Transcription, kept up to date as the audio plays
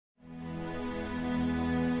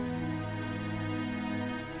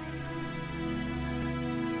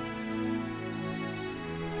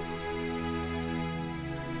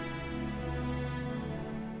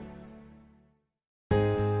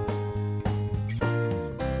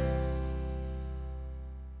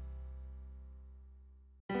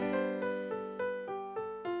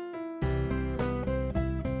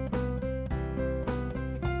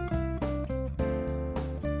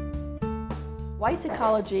Weiss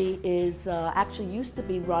Ecology is actually used to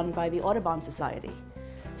be run by the Audubon Society.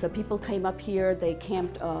 So people came up here, they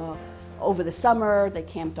camped over the summer, they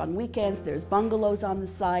camped on weekends, there's bungalows on the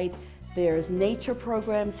site, there's nature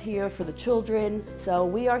programs here for the children. So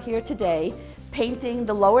we are here today painting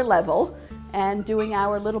the lower level and doing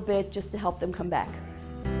our little bit just to help them come back.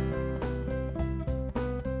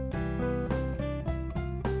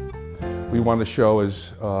 We want to show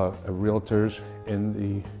as realtors in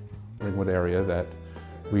the Ringwood area that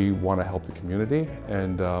we want to help the community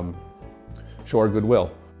and show our goodwill.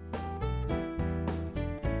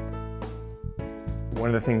 One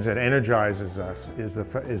of the things that energizes us is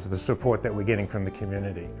the support that we're getting from the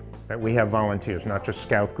community. That we have volunteers, not just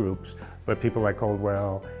scout groups, but people like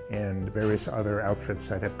Coldwell and various other outfits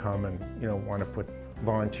that have come and want to put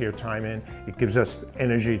volunteer time in. It gives us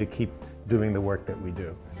energy to keep doing the work that we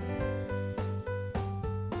do.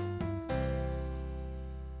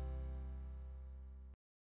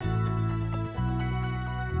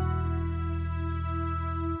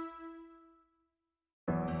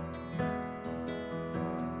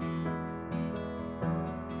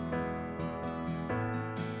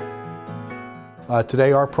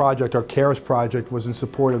 Today our project, our CARES project, was in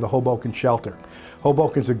support of the Hoboken shelter.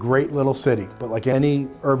 Hoboken's a great little city, but like any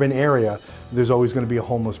urban area, there's always going to be a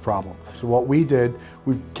homeless problem. So what we did,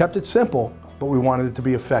 we kept it simple, but we wanted it to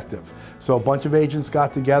be effective. So a bunch of agents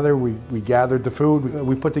got together, we gathered the food,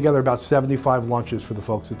 we put together about 75 lunches for the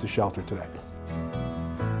folks at the shelter today.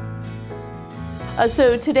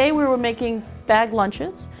 So today we were making bag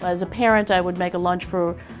lunches. As a parent, I would make a lunch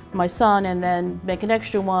for my son and then make an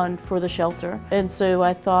extra one for the shelter. And so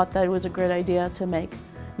I thought that it was a great idea to make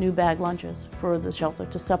new bag lunches for the shelter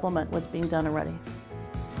to supplement what's being done already.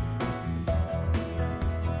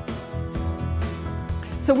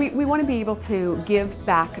 So we want to be able to give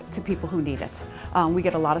back to people who need it. We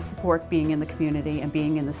get a lot of support being in the community and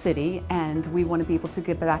being in the city, and we want to be able to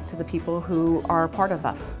give back to the people who are part of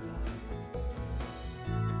us.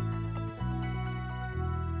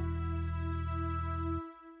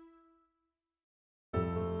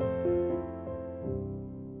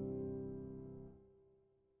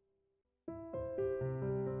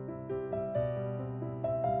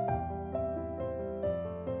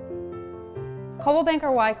 Coldwell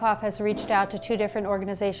Banker Wyckoff has reached out to two different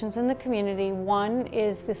organizations in the community. One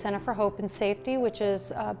is the Center for Hope and Safety, which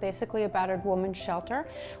is basically a battered woman's shelter.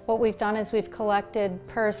 What we've done is we've collected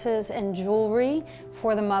purses and jewelry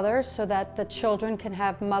for the mothers so that the children can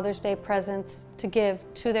have Mother's Day presents to give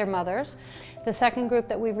to their mothers. The second group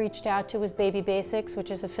that we've reached out to is Baby Basics, which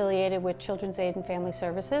is affiliated with Children's Aid and Family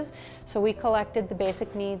Services. So we collected the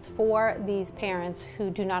basic needs for these parents who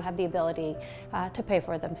do not have the ability to pay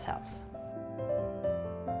for themselves.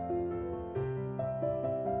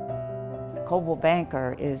 Coldwell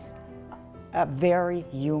Banker is a very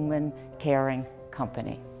human, caring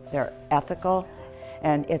company. They're ethical,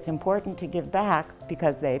 and it's important to give back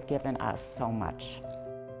because they've given us so much.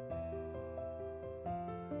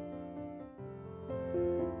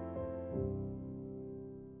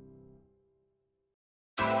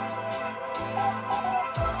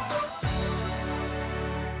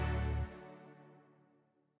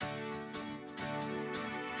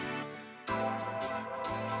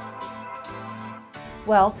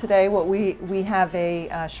 Well, today we have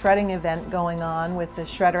a shredding event going on with the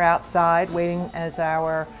shredder outside, waiting as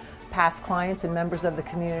our past clients and members of the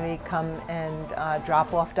community come and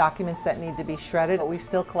drop off documents that need to be shredded. We've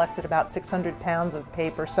still collected about 600 pounds of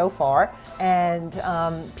paper so far, and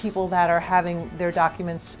people that are having their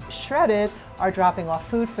documents shredded are dropping off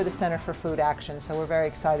food for the Center for Food Action, so we're very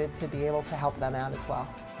excited to be able to help them out as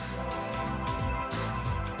well.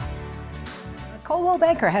 Coldwell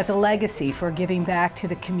Banker has a legacy for giving back to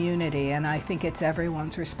the community, and I think it's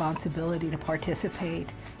everyone's responsibility to participate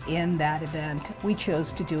in that event. We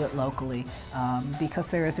chose to do it locally because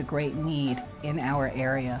there is a great need in our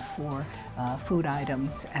area for food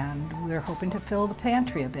items, and we're hoping to fill the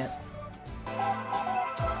pantry a bit.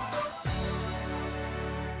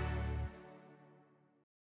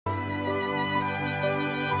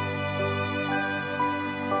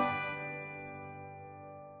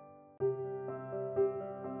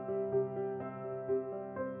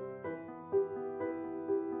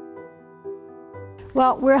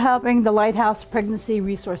 Well, we're helping the Lighthouse Pregnancy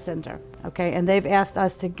Resource Center, okay, and they've asked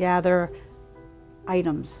us to gather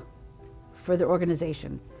items for the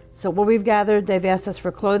organization. So what we've gathered, they've asked us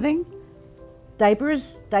for clothing,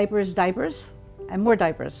 diapers, and more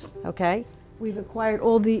diapers, okay? We've acquired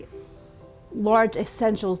all the large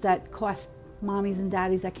essentials that cost mommies and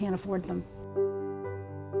daddies that can't afford them.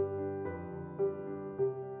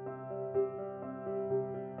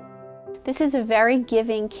 This is a very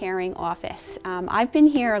giving, caring office. I've been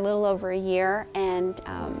here a little over a year, and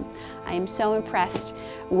I am so impressed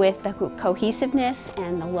with the cohesiveness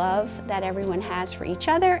and the love that everyone has for each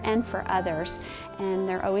other and for others, and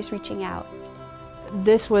they're always reaching out.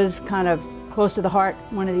 This was kind of close to the heart.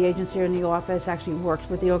 One of the agents here in the office actually works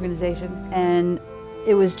with the organization, and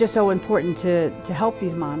it was just so important to help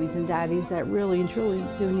these mommies and daddies that really and truly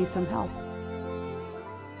do need some help.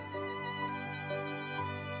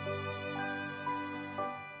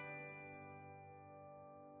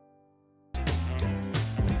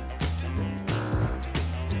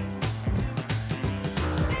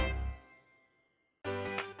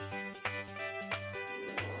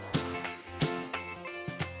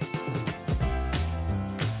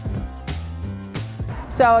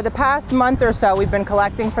 So the past month or so, we've been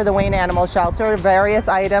collecting for the Wayne Animal Shelter various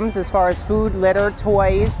items as far as food, litter,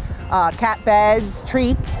 toys, cat beds,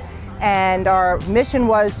 treats, and our mission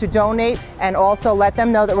was to donate and also let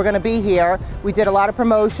them know that we're going to be here. We did a lot of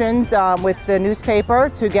promotions with the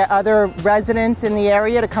newspaper to get other residents in the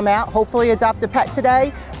area to come out, hopefully adopt a pet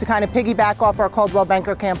today, to kind of piggyback off our Coldwell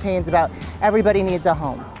Banker campaigns about everybody needs a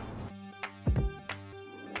home.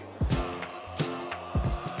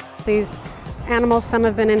 These animals, some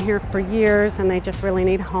have been in here for years and they just really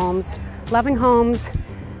need homes. Loving homes,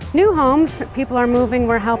 new homes, people are moving,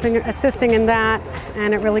 we're helping, assisting in that,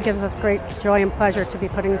 and it really gives us great joy and pleasure to be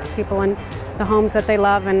putting people in the homes that they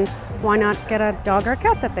love, and why not get a dog or a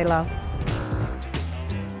cat that they love.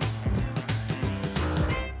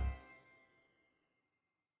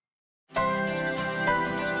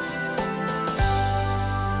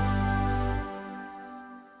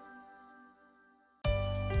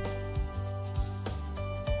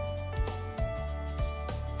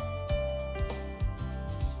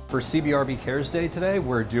 For CBRB Cares Day today,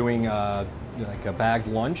 we're doing like a bagged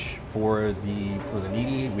lunch for the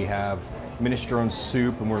needy. We have minestrone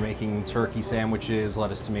soup, and we're making turkey sandwiches,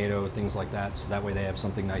 lettuce, tomato, things like that, so that way they have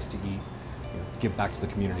something nice to eat. Give back to the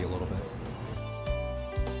community a little bit.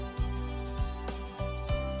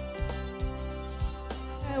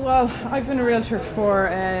 Well, I've been a realtor for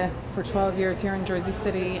 12 years here in Jersey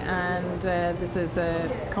City, and this is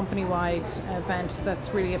a company-wide event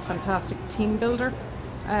that's really a fantastic team builder.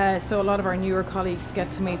 So a lot of our newer colleagues get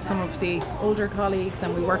to meet some of the older colleagues,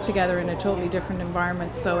 and we work together in a totally different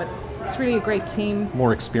environment. So it's really a great team.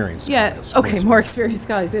 More experienced guys. More experienced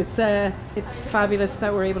guys. It's fabulous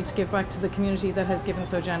that we're able to give back to the community that has given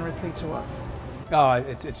so generously to us. Oh,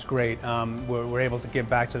 it's great. We're able to give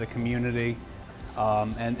back to the community,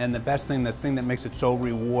 and the best thing, the thing that makes it so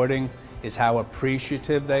rewarding, is how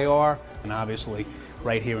appreciative they are. And obviously,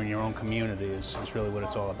 right here in your own community is really what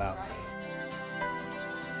it's all about.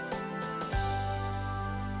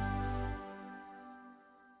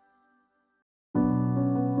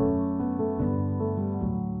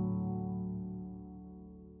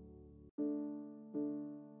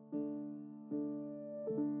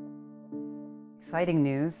 Exciting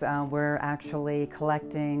news. We're actually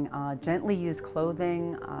collecting gently used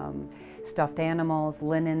clothing, stuffed animals,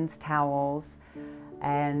 linens, towels,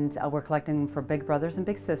 and we're collecting for big brothers and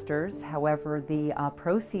big sisters. However, the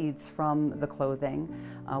proceeds from the clothing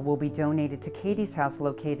will be donated to Katie's House,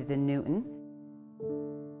 located in Newton.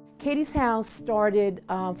 Katie's House started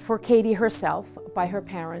for Katie herself by her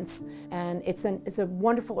parents, and it's a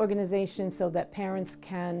wonderful organization so that parents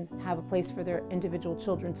can have a place for their individual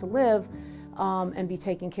children to live and be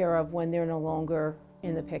taken care of when they're no longer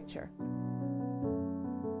in the picture.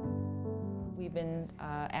 We've been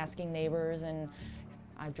asking neighbors, and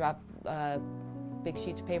I drop big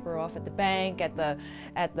sheets of paper off at the bank, at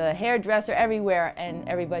the hairdresser, everywhere, and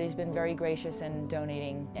everybody's been very gracious in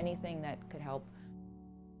donating anything that could help.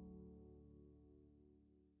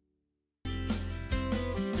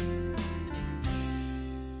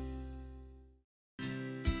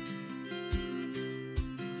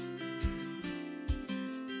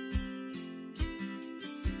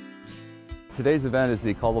 Today's event is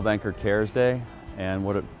the Coldwell Banker Cares Day, and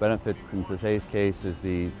what it benefits in today's case is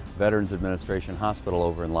the Veterans Administration Hospital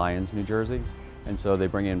over in Lyons, New Jersey. And so they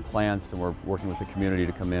bring in plants, and we're working with the community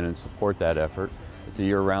to come in and support that effort. It's a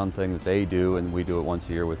year-round thing that they do, and we do it once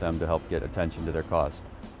a year with them to help get attention to their cause.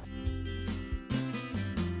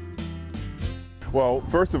 Well,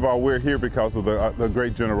 first of all, we're here because of the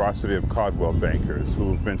great generosity of Coldwell bankers,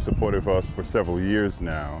 who have been supportive of us for several years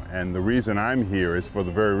now. And the reason I'm here is for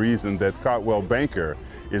the very reason that Coldwell Banker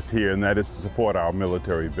is here, and that is to support our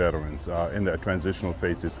military veterans in their transitional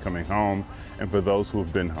phases coming home, and for those who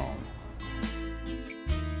have been home.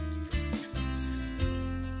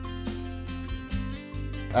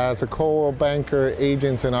 as a Coldwell Banker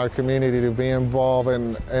agents in our community to be involved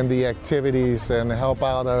in the activities and help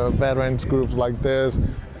out veterans groups like this,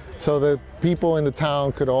 so that people in the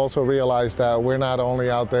town could also realize that we're not only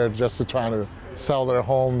out there just to try to sell their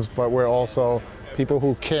homes, but we're also people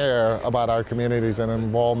who care about our communities and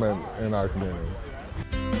involvement in our community.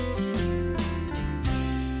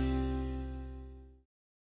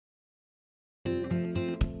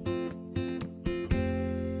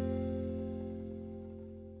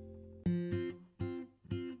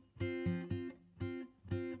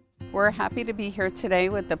 We're happy to be here today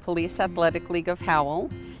with the Police Athletic League of Howell,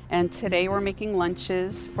 and today we're making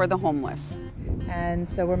lunches for the homeless. And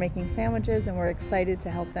so we're making sandwiches and we're excited to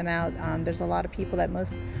help them out. There's a lot of people that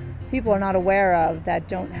most people are not aware of that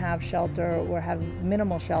don't have shelter or have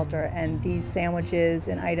minimal shelter, and these sandwiches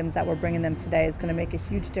and items that we're bringing them today is going to make a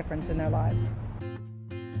huge difference in their lives.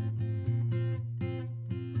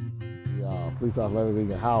 The Police Athletic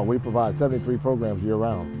League of Howell, we provide 73 programs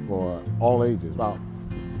year-round for all ages, about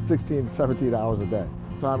 16 to 17 hours a day.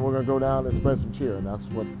 Time we're going to go down and spread some cheer, and that's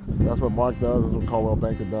what Mark does, that's what Coldwell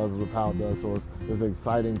Banker does, that's what Powell does. So it's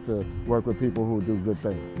exciting to work with people who do good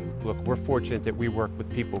things. Look, we're fortunate that we work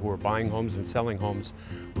with people who are buying homes and selling homes.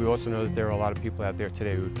 We also know that there are a lot of people out there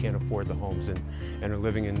today who can't afford the homes and are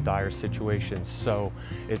living in dire situations. So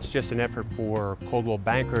it's just an effort for Coldwell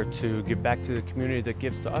Banker to give back to the community that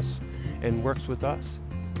gives to us and works with us.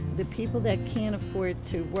 The people that can't afford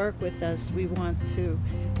to work with us, we want to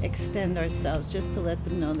extend ourselves just to let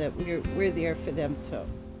them know that we're there for them too.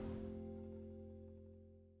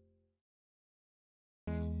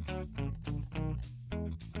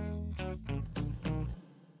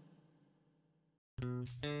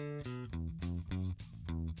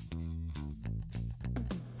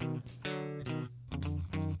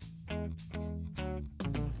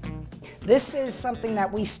 This is something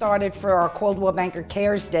that we started for our Coldwell Banker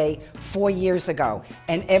Cares Day 4 years ago.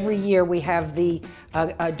 And every year we have the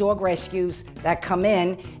dog rescues that come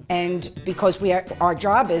in, and because our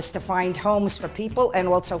job is to find homes for people and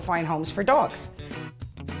also find homes for dogs.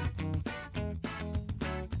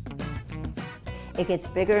 It gets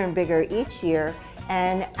bigger and bigger each year,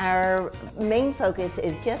 and our main focus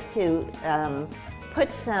is just to put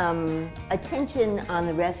some attention on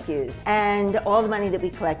the rescues, and all the money that we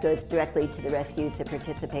collect goes directly to the rescues that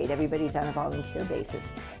participate. Everybody's on a volunteer basis,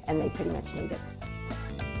 and they pretty much need it.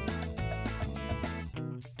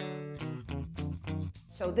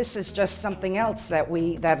 So this is just something else that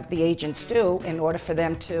the agents do in order for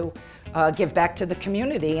them to give back to the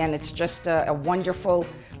community, and it's just a wonderful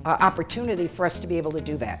opportunity for us to be able to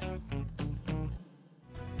do that.